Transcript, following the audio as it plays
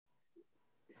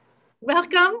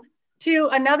Welcome to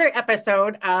another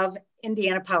episode of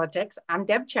Indiana Politics. I'm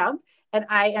Deb Chubb, and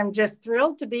I am just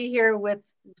thrilled to be here with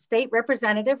State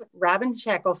Representative Robin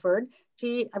Shackelford.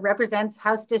 She represents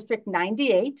House District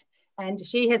 98, and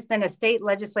she has been a state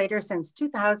legislator since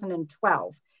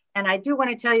 2012. And I do want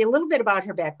to tell you a little bit about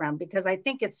her background because I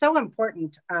think it's so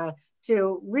important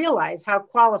to realize how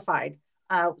qualified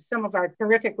some of our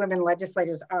terrific women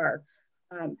legislators are.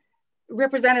 Um,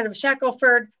 Representative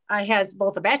Shackelford has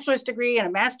both a bachelor's degree and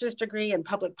a master's degree in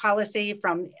public policy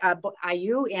from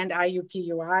IU and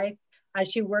IUPUI.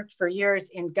 She worked for years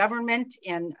in government,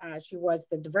 and she was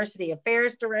the diversity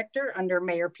affairs director under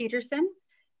Mayor Peterson,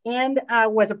 and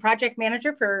was a project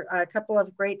manager for a couple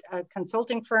of great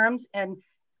consulting firms in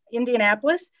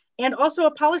Indianapolis, and also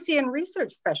a policy and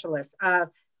research specialist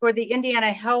for the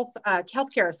Indiana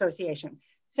Healthcare Association.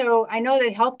 So I know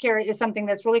that healthcare is something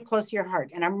that's really close to your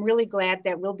heart, and I'm really glad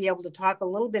that we'll be able to talk a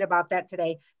little bit about that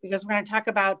today because we're going to talk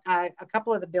about a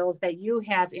couple of the bills that you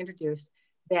have introduced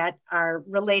that are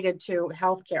related to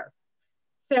healthcare.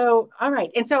 So, all right,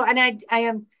 and I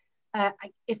am,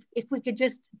 if we could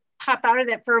just pop out of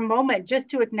that for a moment, just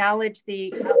to acknowledge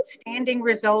the outstanding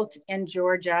result in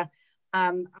Georgia.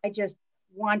 I just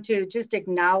want to just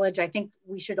acknowledge. I think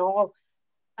we should all,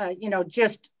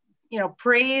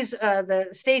 praise the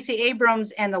Stacey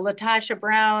Abrams and the Latasha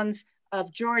Browns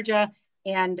of Georgia.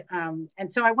 And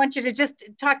so I want you to just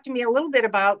talk to me a little bit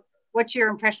about what your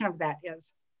impression of that is.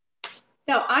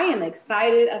 So I am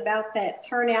excited about that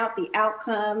turnout, the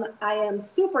outcome. I am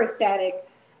super ecstatic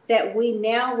that we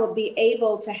now will be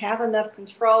able to have enough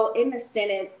control in the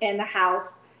Senate and the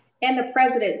House and the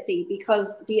presidency,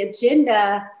 because the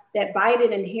agenda that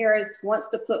Biden and Harris wants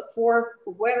to put forth,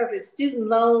 whether it's student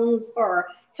loans or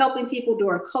helping people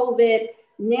during COVID,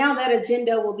 now that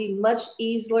agenda will be much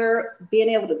easier being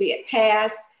able to be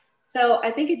passed. So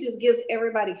I think it just gives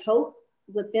everybody hope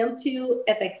with them two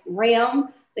at the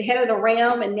head of the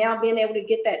realm, and now being able to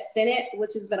get that Senate,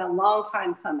 which has been a long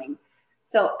time coming.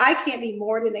 So I can't be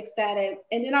more than excited.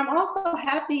 And then I'm also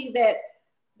happy that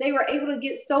they were able to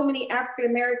get so many African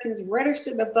Americans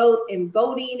registered to vote and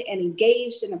voting and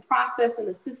engaged in the process and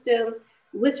the system,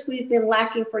 which we've been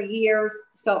lacking for years.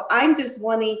 So I'm just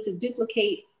wanting to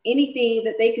duplicate anything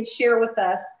that they can share with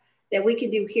us that we can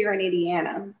do here in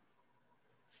Indiana.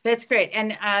 That's great.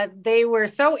 And they were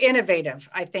so innovative,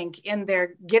 I think, in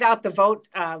their get out the vote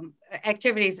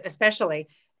activities, especially.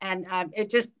 And it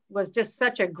just was just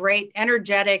such a great,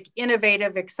 energetic,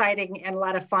 innovative, exciting, and a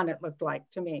lot of fun, it looked like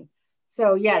to me.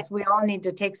 So yes, we all need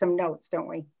to take some notes, don't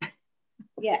we?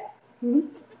 Yes.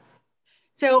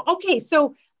 So, okay.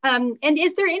 So, and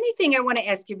is there anything I want to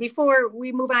ask you before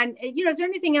we move on? Is there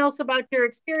anything else about your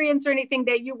experience or anything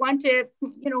that you want to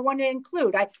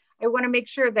include? I want to make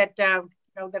sure that, that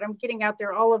I'm getting out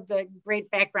there all of the great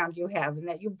background you have and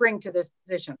that you bring to this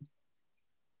position.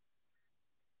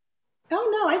 Oh,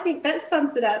 no, I think that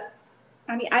sums it up.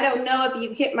 I mean, I don't know if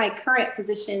you hit my current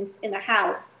positions in the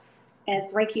House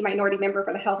as ranking minority member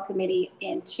for the Health Committee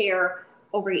and chair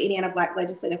over the Indiana Black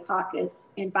Legislative Caucus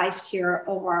and vice chair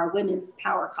over our Women's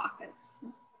Power Caucus.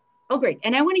 Oh, great.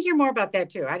 And I want to hear more about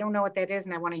that too. I don't know what that is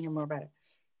and I want to hear more about it.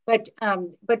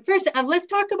 But first, let's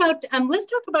talk about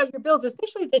your bills,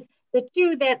 especially the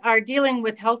two that are dealing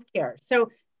with healthcare. So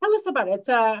tell us about it. It's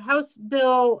House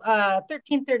Bill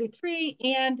 1333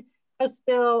 and House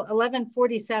Bill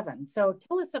 1147. So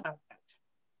tell us about that.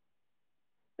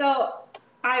 So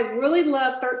I really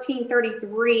love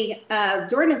 1333.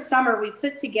 During the summer, we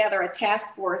put together a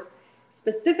task force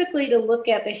specifically to look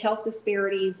at the health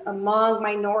disparities among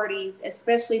minorities,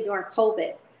 especially during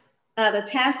COVID. The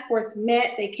task force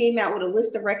met, they came out with a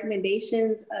list of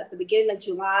recommendations at the beginning of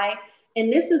July.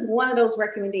 And this is one of those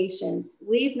recommendations.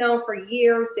 We've known for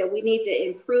years that we need to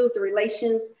improve the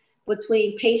relations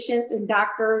between patients and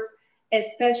doctors,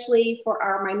 especially for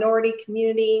our minority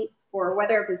community, or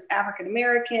whether it's African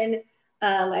American,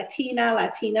 Latina,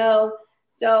 Latino.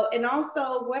 So, and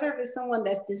also whether it's someone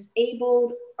that's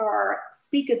disabled or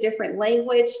speak a different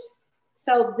language.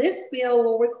 So this bill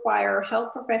will require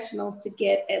health professionals to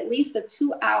get at least a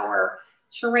 2-hour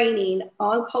training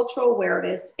on cultural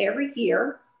awareness every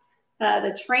year.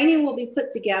 The training will be put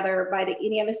together by the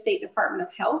Indiana State Department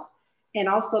of Health and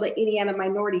also the Indiana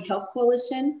Minority Health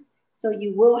Coalition. So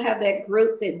you will have that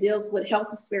group that deals with health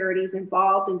disparities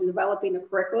involved in developing a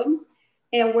curriculum.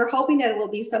 And we're hoping that it will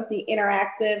be something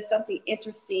interactive, something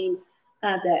interesting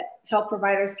that health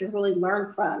providers can really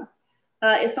learn from.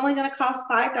 It's only going to cost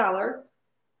 $5.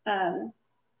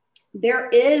 There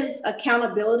is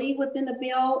accountability within the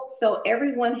bill. So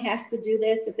everyone has to do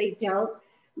this. If they don't,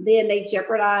 then they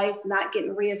jeopardize not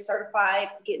getting recertified,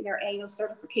 getting their annual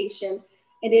certification.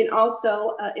 And then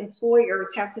also employers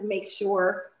have to make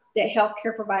sure that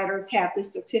healthcare providers have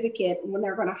this certificate when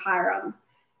they're going to hire them.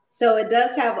 So it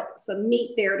does have some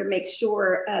meat there to make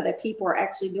sure that people are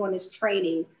actually doing this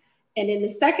training. And then the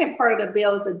second part of the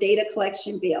bill is a data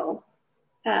collection bill.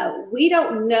 We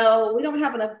don't know, we don't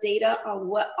have enough data on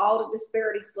what all the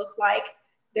disparities look like.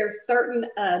 There's certain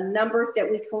numbers that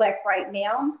we collect right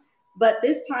now, but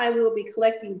this time we will be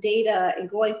collecting data and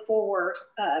going forward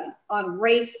on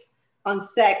race, on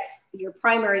sex, your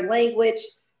primary language,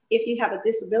 if you have a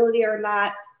disability or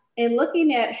not, and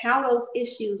looking at how those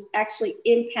issues actually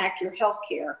impact your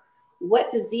healthcare. What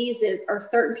diseases are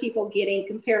certain people getting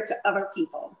compared to other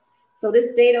people? So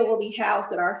this data will be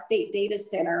housed at our state data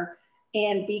center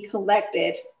and be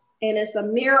collected. And it's a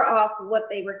mirror of what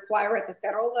they require at the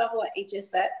federal level at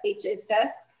HHS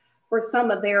for some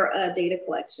of their data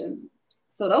collection.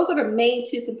 So those are the main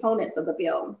two components of the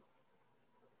bill.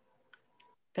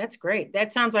 That's great.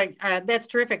 That sounds like, that's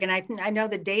terrific. And I know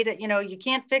the data, you know, you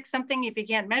can't fix something if you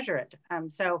can't measure it.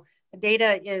 So the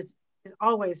data is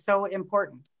always so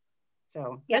important.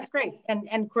 So that's great. And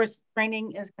of course,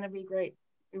 training is going to be great.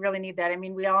 We really need that. I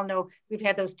mean, we all know we've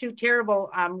had those two terrible,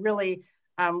 really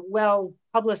well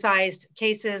publicized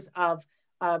cases of,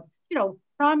 you know,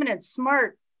 prominent,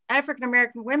 smart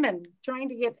African-American women trying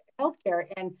to get healthcare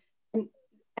and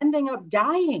ending up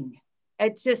dying.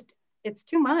 It's just, it's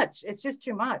too much. It's just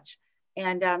too much.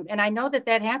 And I know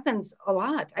that happens a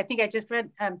lot. I think I just read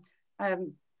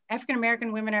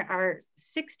African-American women are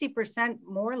 60%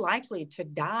 more likely to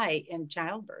die in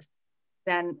childbirth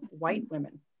than white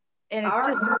women. And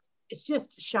it's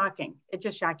just shocking. It's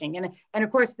just shocking. And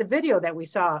of course, the video that we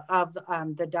saw of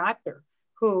the doctor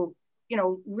who, you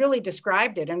know, really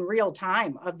described it in real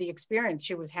time of the experience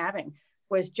she was having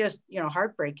was just, you know,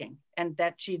 heartbreaking. And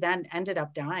that she then ended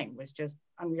up dying was just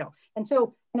unreal. And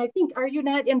so, and I think, are you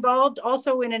not involved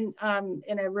also in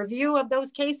a review of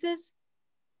those cases?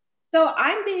 So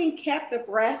I'm being kept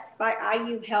abreast by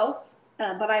IU Health,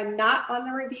 but I'm not on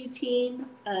the review team.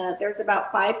 There's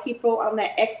about 5 people on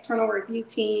that external review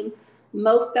team.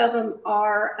 Most of them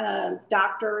are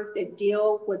doctors that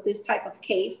deal with this type of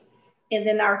case. And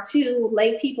then our 2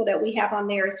 lay people that we have on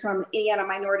there is from Indiana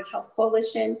Minority Health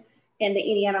Coalition and the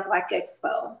Indiana Black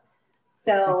Expo.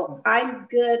 So I'm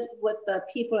good with the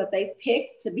people that they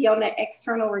picked to be on that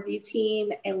external review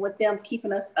team and with them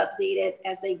keeping us updated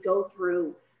as they go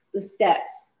through the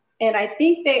steps. And I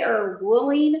think they are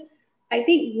willing. I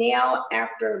think now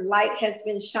after light has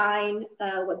been shined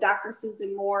with Dr.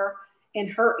 Susan Moore and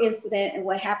her incident and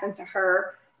what happened to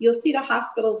her, you'll see the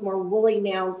hospitals more willing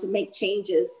now to make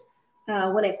changes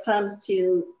when it comes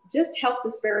to just health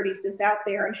disparities that's out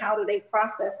there and how do they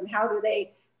process and how do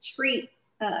they treat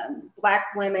Black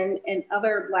women and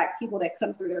other Black people that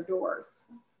come through their doors.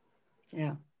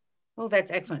 Yeah. Oh,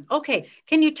 that's excellent. Okay.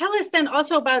 Can you tell us then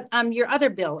also about your other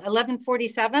bill,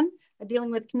 1147,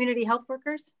 dealing with community health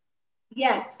workers?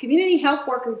 Yes, community health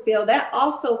workers bill, that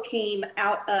also came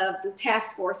out of the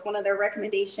task force, one of their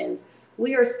recommendations.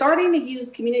 We are starting to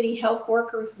use community health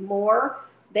workers more.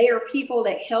 They are people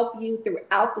that help you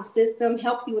throughout the system,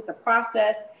 help you with the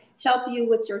process, help you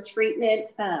with your treatment.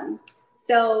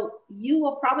 So you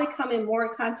will probably come in more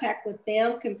in contact with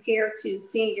them compared to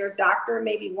seeing your doctor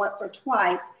maybe once or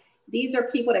twice. These are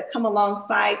people that come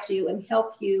alongside you and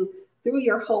help you through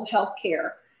your whole health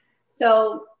care.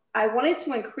 So I wanted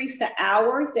to increase the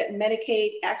hours that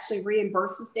Medicaid actually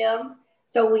reimburses them.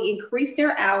 So we increased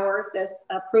their hours that's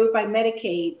approved by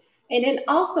Medicaid, and then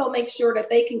also make sure that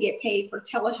they can get paid for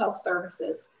telehealth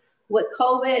services. With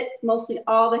COVID, mostly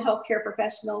all the healthcare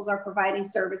professionals are providing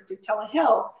service through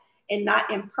telehealth and not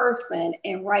in person.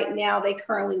 And right now they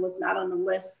currently was not on the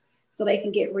list so they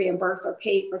can get reimbursed or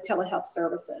paid for telehealth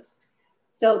services.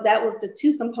 So that was the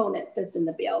 2 components that's in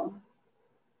the bill.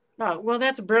 Oh, well,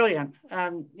 that's brilliant.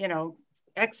 You know,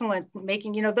 excellent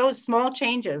making, you know, those small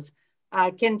changes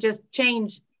can just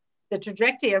change the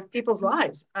trajectory of people's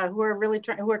lives who are really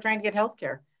trying to get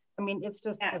healthcare. I mean, it's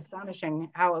just astonishing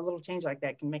how a little change like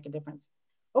that can make a difference.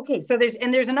 Okay, so there's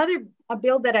another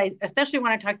bill that I especially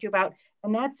want to talk to you about,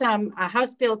 and that's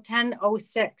House Bill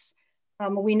 1006.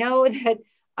 We know that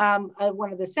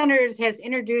one of the senators has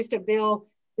introduced a bill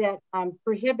that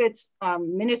prohibits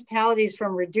municipalities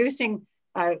from reducing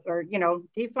or, you know,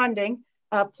 defunding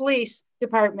police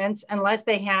departments unless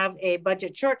they have a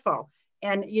budget shortfall.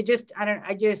 And you just,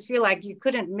 I just feel like you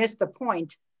couldn't miss the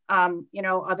point, you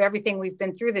know, of everything we've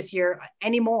been through this year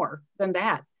any more than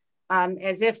that,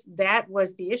 as if that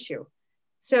was the issue.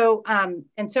 So,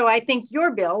 and so I think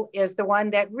your bill is the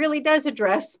one that really does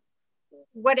address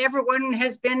what everyone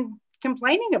has been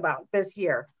complaining about this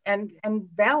year, and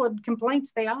valid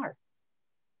complaints they are.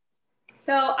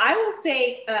 So I will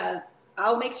say,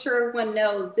 I'll make sure everyone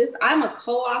knows this. I'm a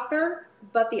co-author,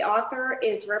 but the author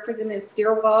is Representative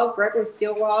Stillwell, Gregory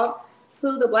Stillwell,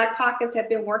 who the Black Caucus have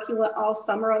been working with all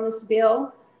summer on this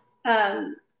bill.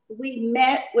 We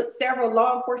met with several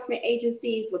law enforcement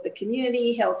agencies, with the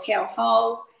community, held town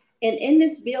halls, and in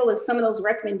this bill is some of those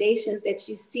recommendations that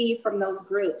you see from those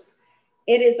groups.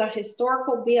 It is a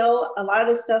historical bill. A lot of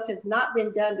this stuff has not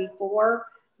been done before,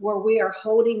 where we are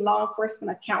holding law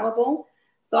enforcement accountable.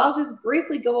 So I'll just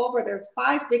briefly go over, there's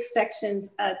 5 big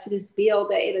sections to this bill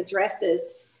that it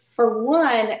addresses. For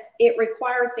one, it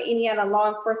requires the Indiana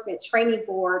Law Enforcement Training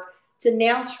Board to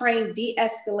now train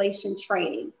de-escalation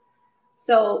training.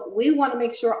 So we want to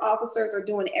make sure officers are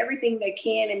doing everything they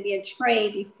can and being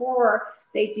trained before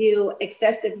they do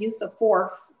excessive use of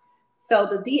force. So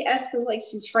the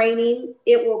de-escalation training,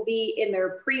 it will be in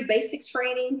their pre-basic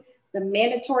training, the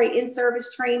mandatory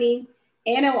in-service training,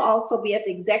 and it will also be at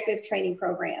the executive training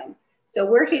program. So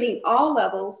we're hitting all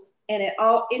levels and at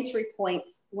all entry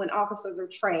points when officers are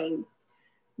trained.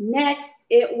 Next,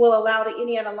 it will allow the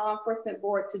Indiana Law Enforcement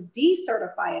Board to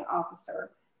decertify an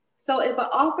officer. So if an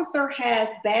officer has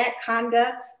bad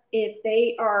conduct, if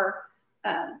they are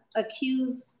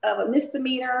accused of a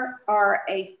misdemeanor or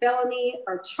a felony,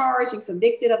 or charged and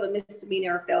convicted of a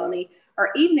misdemeanor or felony,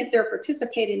 or even if they're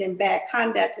participating in bad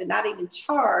conduct and not even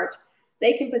charged,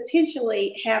 they can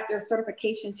potentially have their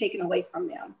certification taken away from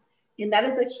them. And that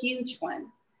is a huge one.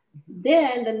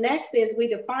 Then the next is we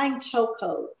define choke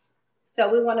codes.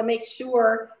 So we want to make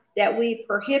sure that we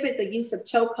prohibit the use of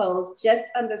choke holds just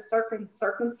under certain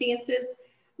circumstances,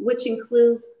 which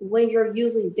includes when you're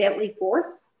using deadly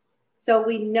force. So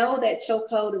we know that choke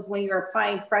hold is when you're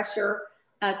applying pressure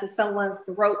to someone's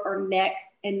throat or neck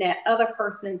and that other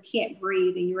person can't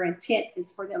breathe and your intent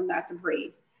is for them not to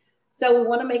breathe. So we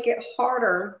want to make it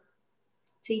harder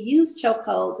to use choke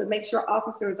holds and make sure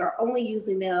officers are only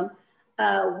using them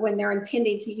when they're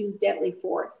intending to use deadly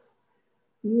force.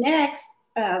 Next,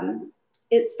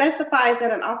 it specifies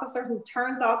that an officer who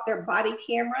turns off their body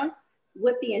camera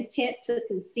with the intent to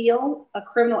conceal a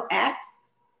criminal act,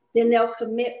 then they'll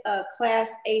commit a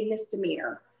Class A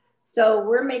misdemeanor. So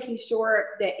we're making sure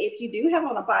that if you do have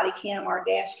on a body cam or a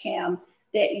dash cam,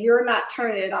 that you're not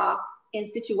turning it off in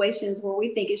situations where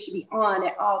we think it should be on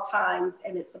at all times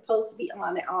and it's supposed to be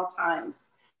on at all times.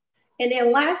 And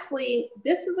then lastly,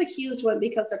 this is a huge one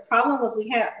because the problem was we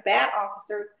had bad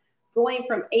officers going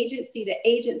from agency to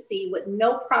agency with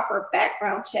no proper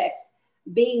background checks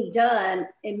being done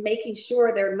and making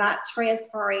sure they're not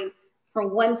transferring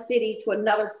from one city to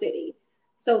another city.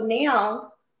 So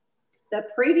now the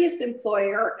previous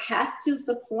employer has to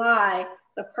supply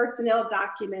the personnel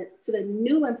documents to the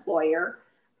new employer.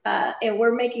 And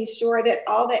we're making sure that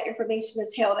all that information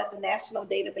is held at the national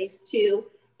database too,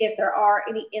 if there are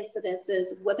any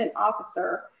incidences with an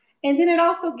officer. And then it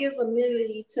also gives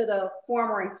immunity to the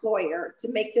former employer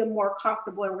to make them more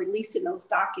comfortable in releasing those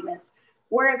documents.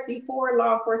 Whereas before,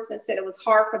 law enforcement said it was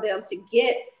hard for them to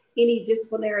get any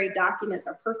disciplinary documents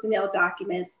or personnel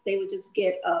documents. They would just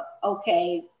get,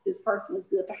 okay, this person is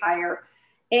good to hire.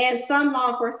 And some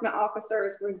law enforcement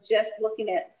officers were just looking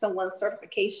at someone's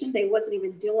certification. They wasn't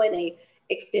even doing a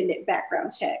extended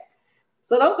background check.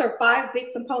 So those are 5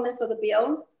 big components of the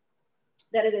bill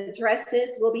that it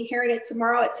addresses. We'll be hearing it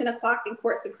tomorrow at 10 o'clock in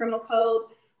Courts and Criminal Code,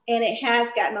 and it has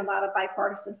gotten a lot of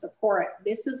bipartisan support.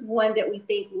 This is one that we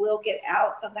think will get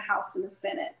out of the House and the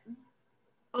Senate.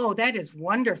 Oh, that is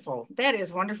wonderful. That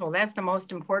is wonderful. That's the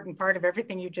most important part of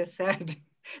everything you just said.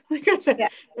 Like I said, yeah.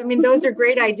 I mean, those are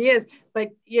great ideas,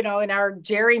 but, you know, in our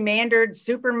gerrymandered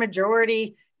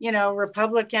supermajority, you know,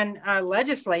 Republican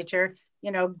legislature,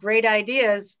 you know, great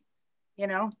ideas, you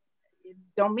know,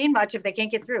 don't mean much if they can't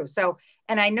get through. So,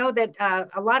 and I know that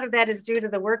a lot of that is due to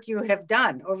the work you have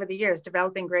done over the years,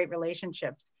 developing great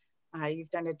relationships.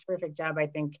 You've done a terrific job, I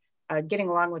think, getting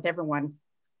along with everyone.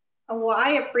 Well,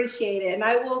 I appreciate it. And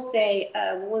I will say,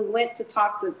 when we went to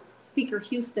talk to Speaker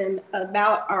Houston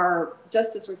about our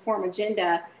justice reform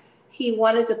agenda, he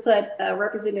wanted to put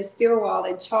Representative Stillwell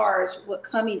in charge with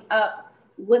coming up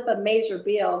with a major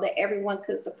bill that everyone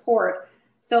could support.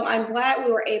 So I'm glad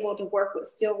we were able to work with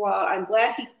Stillwell. I'm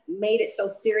glad he made it so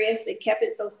serious and kept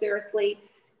it so seriously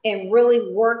and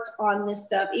really worked on this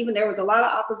stuff. Even there was a lot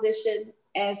of opposition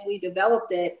as we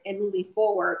developed it and moving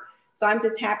forward. So I'm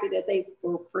just happy that they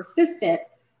were persistent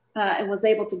and was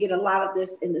able to get a lot of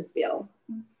this in this bill.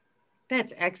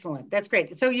 That's excellent. That's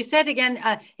great. So you said again,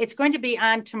 it's going to be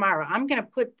on tomorrow. I'm going to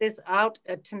put this out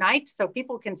tonight so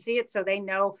people can see it so they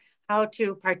know how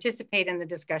to participate in the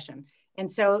discussion. And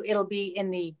so it'll be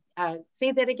in the,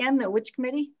 say that again, the which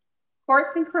committee?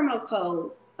 Courts and Criminal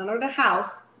Code under the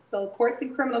House, So Courts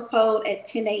and Criminal Code at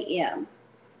 10 a.m.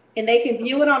 And they can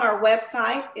view it on our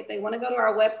website. If they want to go to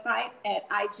our website at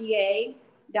iga.in.gov,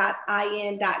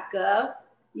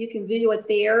 you can view it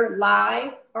there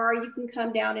live, or you can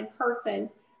come down in person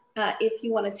if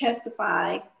you want to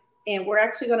testify. And we're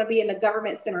actually going to be in the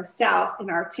Government Center South in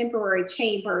our temporary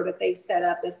chamber that they've set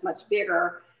up that's much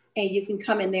bigger, and you can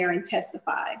come in there and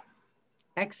testify.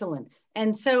 Excellent.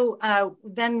 And so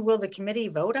then will the committee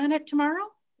vote on it tomorrow?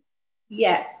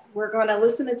 Yes, we're going to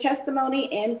listen to testimony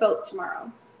and vote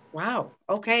tomorrow. Wow.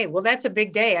 Okay. Well, that's a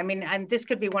big day. I mean, and this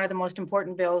could be one of the most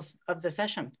important bills of the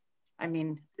session. I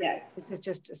mean, yes, this is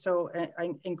just so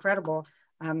incredible.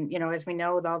 You know, as we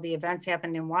know, with all the events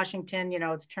happened in Washington, you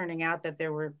know, it's turning out that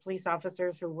there were police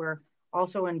officers who were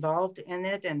also involved in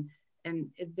it. And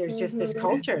there's just this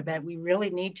culture that we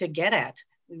really need to get at.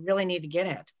 We really need to get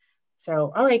at.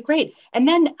 So, all right, great. And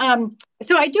then,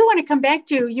 so I do want to come back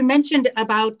to, you mentioned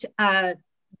about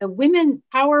the Women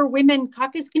Power Women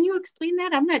Caucus. Can you explain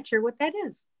that? I'm not sure what that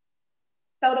is.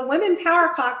 So the Women Power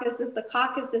Caucus is the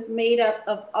caucus that's made up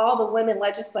of all the women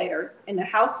legislators in the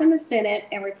House and the Senate,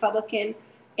 and Republican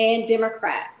and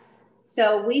Democrat.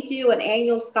 So we do an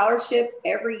annual scholarship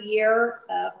every year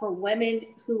for women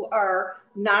who are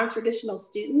non-traditional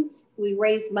students. We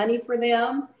raise money for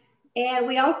them. And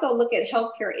we also look at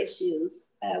healthcare issues.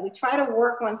 We try to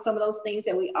work on some of those things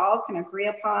that we all can agree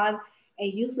upon.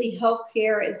 And usually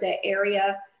healthcare is that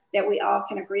area that we all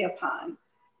can agree upon.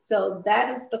 So that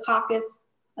is the caucus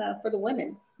for the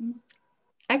women.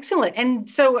 Excellent. And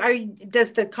so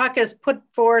does the caucus put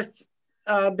forth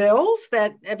bills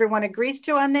that everyone agrees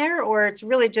to on there, or it's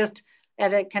really just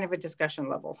at a kind of a discussion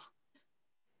level?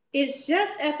 It's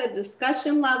just at the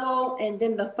discussion level, and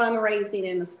then the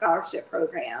fundraising and the scholarship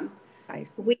program.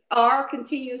 Nice. We are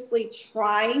continuously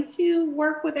trying to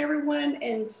work with everyone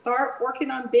and start working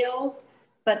on bills,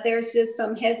 but there's just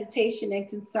some hesitation and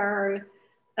concern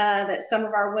that some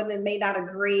of our women may not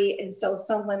agree. And so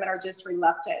some women are just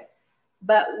reluctant.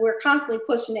 But we're constantly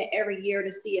pushing it every year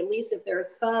to see at least if there's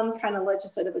some kind of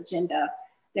legislative agenda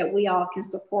that we all can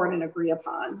support and agree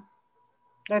upon.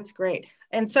 That's great.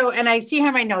 And so, and I see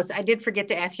here my notes, I did forget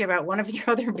to ask you about one of your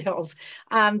other bills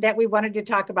that we wanted to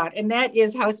talk about, and that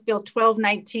is House Bill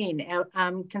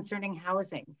 1219 concerning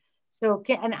housing. So,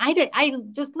 and I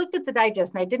just looked at the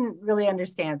digest and I didn't really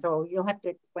understand, so you'll have to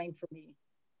explain for me.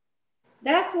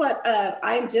 That's what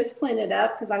I'm just pulling it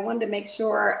up because I wanted to make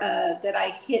sure that I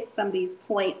hit some of these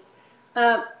points.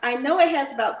 I know it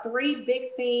has about 3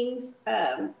 big things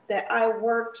that I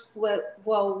worked with,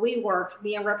 well, we worked,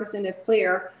 me and Representative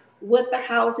Clear, with the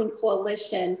Housing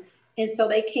Coalition. And so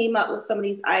they came up with some of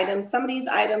these items. Some of these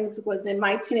items was in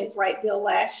my Tenants' Right bill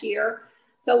last year.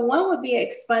 So one would be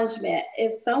expungement.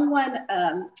 If someone,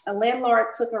 a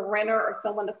landlord took a renter or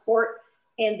someone to court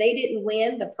and they didn't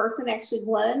win, the person actually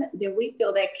won, then we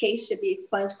feel that case should be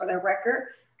expunged for their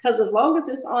record. Because as long as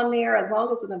it's on there, as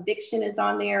long as an eviction is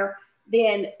on there,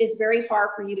 then it's very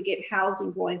hard for you to get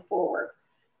housing going forward.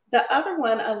 The other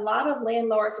one, a lot of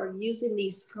landlords are using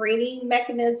these screening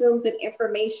mechanisms and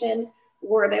information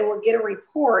where they will get a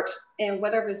report, and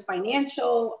whether it's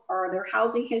financial or their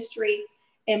housing history,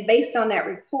 and based on that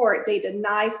report, they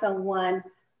deny someone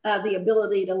the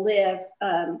ability to live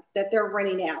that they're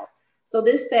renting out. So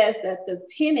this says that the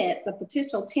tenant, the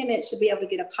potential tenant, should be able to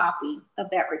get a copy of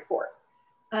that report,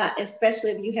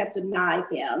 especially if you have denied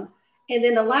them. And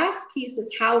then the last piece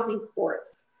is housing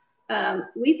courts.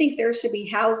 We think there should be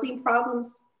housing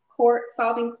problems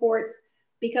solving courts,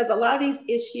 because a lot of these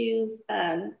issues,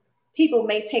 people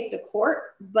may take to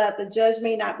court, but the judge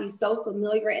may not be so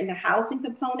familiar in the housing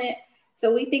component.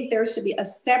 So we think there should be a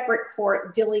separate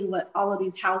court dealing with all of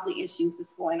these housing issues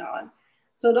that's going on.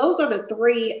 So those are the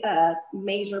 3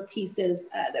 major pieces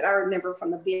that I remember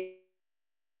from the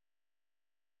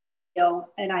bill.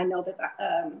 And I know that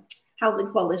the Housing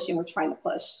Coalition were trying to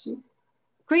push.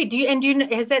 Great.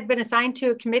 Has that been assigned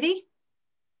to a committee?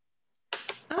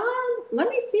 Let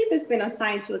me see if it's been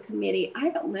assigned to a committee.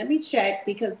 Let me check,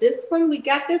 because this one, we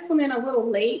got this one in a little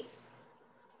late.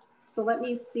 So let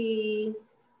me see.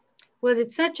 Well,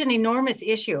 it's such an enormous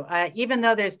issue. Even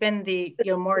though there's been the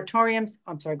moratoriums.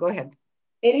 I'm sorry, go ahead.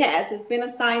 It has. It's been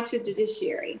assigned to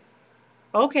judiciary.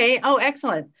 Okay. Oh,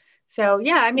 excellent. So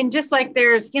yeah, I mean, just like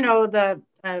there's, the,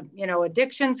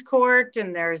 addictions court,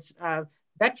 and there's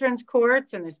veterans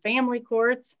courts, and there's family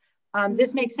courts.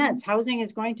 This makes sense. Housing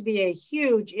is going to be a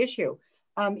huge issue.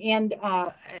 And there's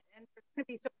going to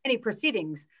be so many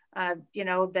proceedings, that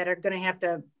are going to have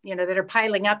to, that are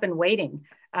piling up and waiting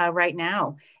right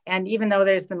now. And even though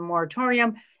there's the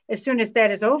moratorium, as soon as that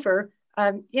is over,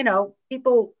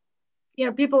 people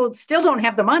still don't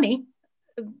have the money.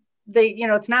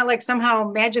 it's not like somehow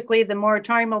magically the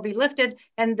moratorium will be lifted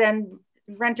and then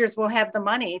renters will have the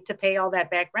money to pay all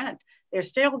that back rent. They're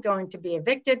still going to be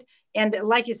evicted. And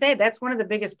like you say, that's one of the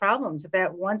biggest problems,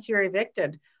 that once you're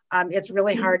evicted, it's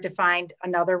really hard to find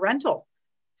another rental.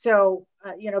 So,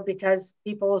 because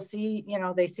people see,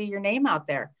 they see your name out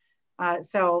there.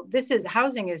 So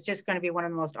housing is just going to be one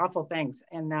of the most awful things.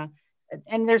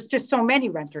 And there's just so many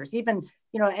renters, even,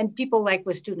 and people like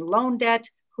with student loan debt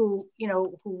who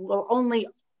will only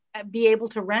be able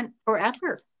to rent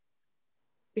forever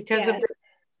because of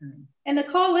and the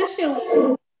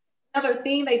coalition, another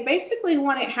thing, they basically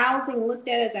wanted housing looked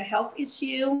at as a health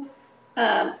issue.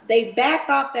 They backed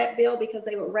off that bill because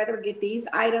they would rather get these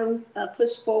items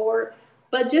pushed forward.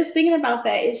 But just thinking about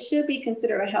that, it should be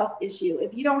considered a health issue.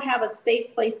 If you don't have a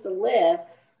safe place to live,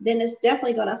 then it's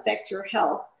definitely going to affect your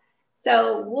health.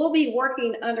 So we'll be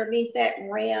working underneath that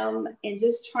realm and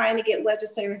just trying to get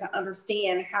legislators to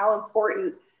understand how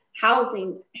important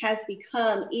housing has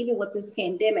become, even with this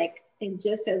pandemic, and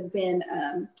just has been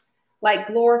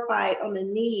glorified on the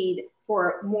need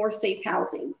for more safe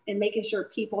housing and making sure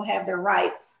people have their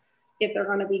rights if they're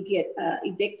going to get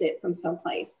evicted from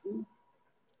someplace.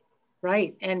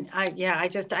 Right. And I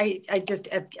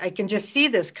can just see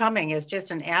this coming as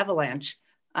just an avalanche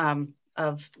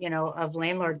of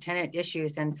landlord tenant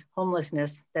issues and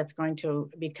homelessness that's going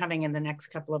to be coming in the next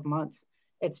couple of months.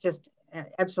 It's just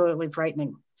absolutely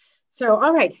frightening. So,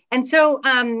 all right. And so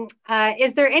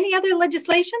is there any other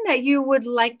legislation that you would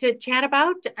like to chat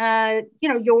about,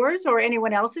 yours or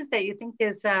anyone else's that you think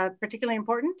is particularly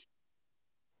important?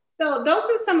 So those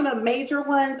are some of the major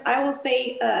ones. I will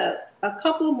say a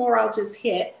couple more I'll just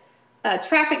hit.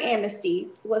 Traffic Amnesty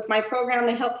was my program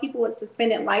to help people with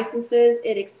suspended licenses.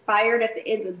 It expired at the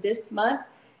end of this month.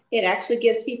 It actually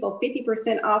gives people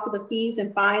 50% off of the fees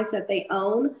and fines that they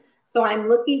own. So I'm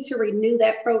looking to renew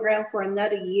that program for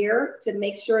another year to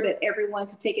make sure that everyone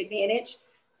can take advantage.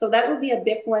 So that would be a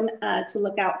big one to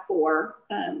look out for.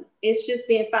 It's just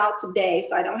being filed today,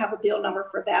 so I don't have a bill number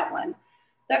for that one.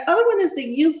 The other one is the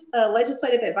Youth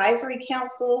Legislative Advisory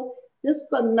Council. This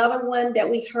is another one that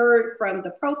we heard from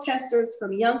the protesters,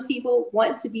 from young people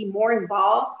wanting to be more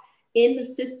involved in the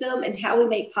system and how we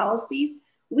make policies.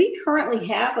 We currently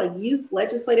have a Youth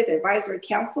Legislative Advisory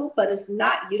Council, but it's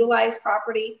not utilized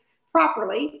properly.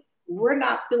 We're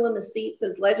not filling the seats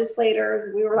as legislators.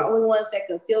 We were the only ones that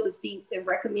could fill the seats and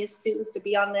recommend students to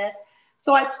be on this.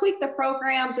 So I tweaked the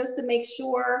program just to make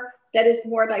sure that it's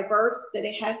more diverse, that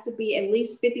it has to be at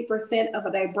least 50% of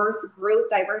a diverse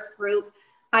group.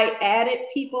 I added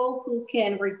people who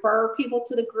can refer people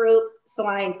to the group. So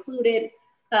I included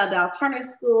the alternative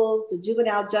schools, the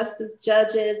juvenile justice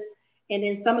judges, and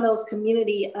then some of those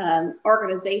community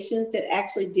organizations that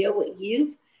actually deal with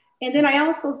youth. And then I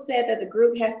also said that the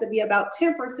group has to be about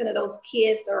 10% of those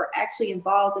kids that are actually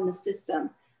involved in the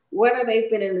system, whether they've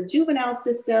been in the juvenile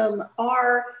system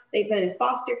or they've been in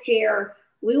foster care.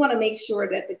 We want to make sure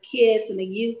that the kids and the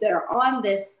youth that are on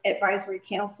this advisory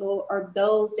council are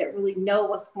those that really know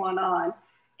what's going on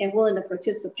and willing to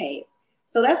participate.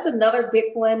 So that's another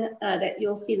big one that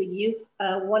you'll see the youth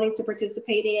wanting to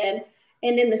participate in.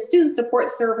 And then the student support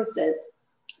services.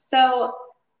 So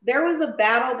there was a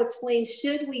battle between,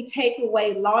 should we take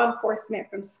away law enforcement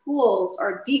from schools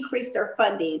or decrease their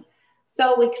funding?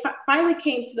 So we finally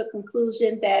came to the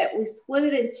conclusion that we split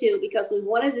it in two because we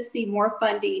wanted to see more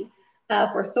funding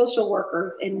for social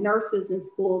workers and nurses in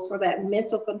schools for that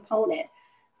mental component.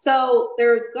 So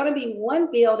there's going to be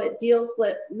one bill that deals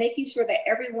with making sure that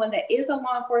everyone that is a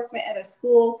law enforcement at a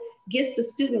school gets the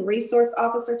student resource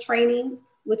officer training,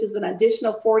 which is an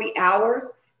additional 40 hours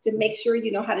to make sure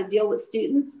you know how to deal with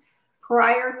students.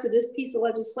 Prior to this piece of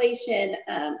legislation,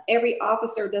 every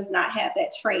officer does not have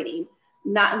that training,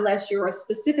 not unless you're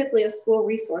specifically a school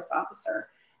resource officer.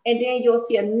 And then you'll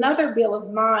see another bill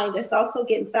of mine that's also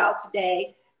getting filed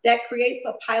today that creates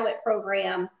a pilot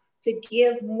program to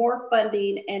give more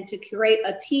funding and to create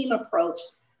a team approach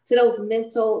to those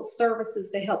mental services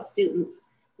to help students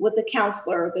with the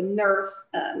counselor, the nurse,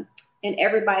 and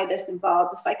everybody that's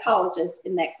involved, the psychologist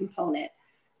in that component.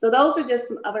 So those are just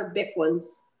some other big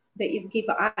ones that you can keep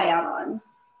an eye out on.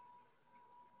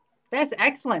 That's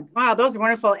excellent. Wow, those are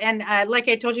wonderful. And like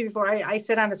I told you before, I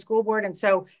sit on a school board, and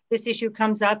so this issue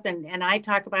comes up, and I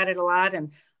talk about it a lot.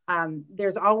 And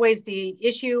there's always the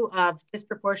issue of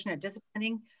disproportionate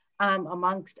disciplining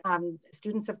amongst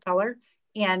students of color,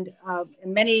 and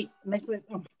many, oh my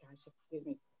gosh, excuse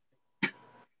me.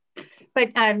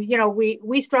 But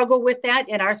we struggle with that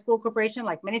in our school corporation,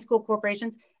 like many school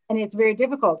corporations, and it's very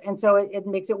difficult. And so it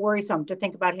makes it worrisome to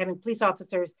think about having police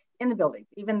officers in the building,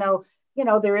 even though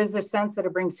there is this sense that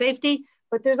it brings safety,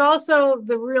 but there's also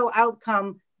the real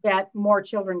outcome that more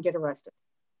children get arrested.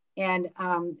 And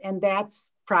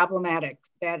that's problematic.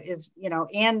 That is, you know,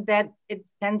 and that it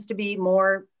tends to be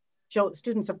more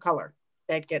students of color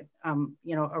that get,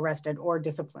 you know, arrested or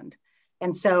disciplined.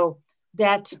 And so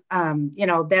that, you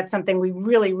know, that's something we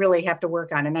really, really have to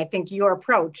work on. And I think your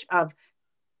approach of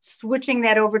switching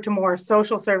that over to more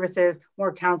social services,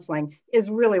 more counseling is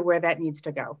really where that needs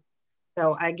to go.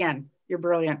 So again, you're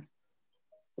brilliant.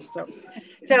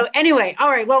 So anyway, all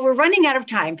right. Well, we're running out of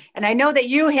time, and I know that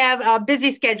you have a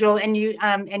busy schedule, and you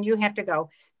have to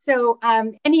go. So,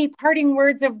 any parting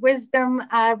words of wisdom,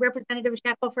 Representative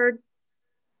Shackelford?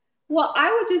 Well,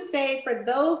 I would just say for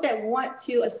those that want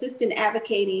to assist in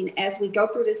advocating as we go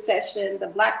through this session, the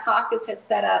Black Caucus has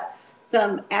set up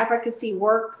some advocacy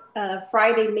work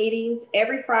Friday meetings.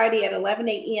 Every Friday at 11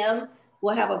 a.m.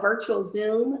 we'll have a virtual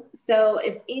Zoom. So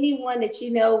if anyone that you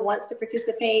know wants to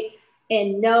participate,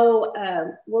 and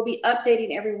we'll be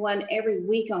updating everyone every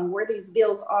week on where these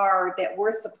bills are that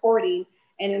we're supporting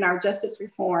and in our justice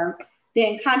reform,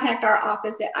 then contact our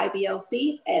office at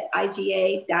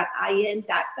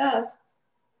iblc@iga.in.gov.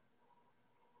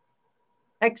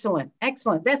 Excellent,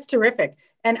 excellent. That's terrific.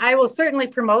 And I will certainly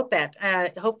promote that.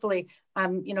 Hopefully,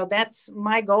 you know, that's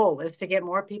my goal, is to get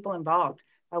more people involved.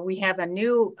 We have a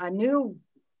new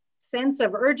sense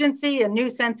of urgency, a new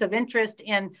sense of interest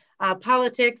in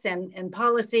politics and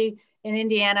policy in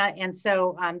Indiana. And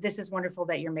so this is wonderful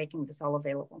that you're making this all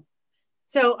available.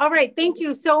 So, all right, thank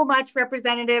you so much,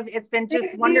 Representative. It's been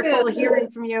just wonderful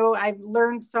hearing from you. I've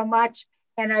learned so much.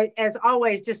 And I, as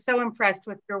always, just so impressed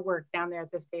with your work down there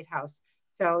at the State House.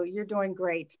 So you're doing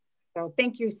great. So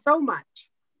thank you so much.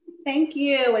 Thank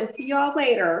you, and see you all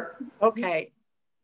later. Okay.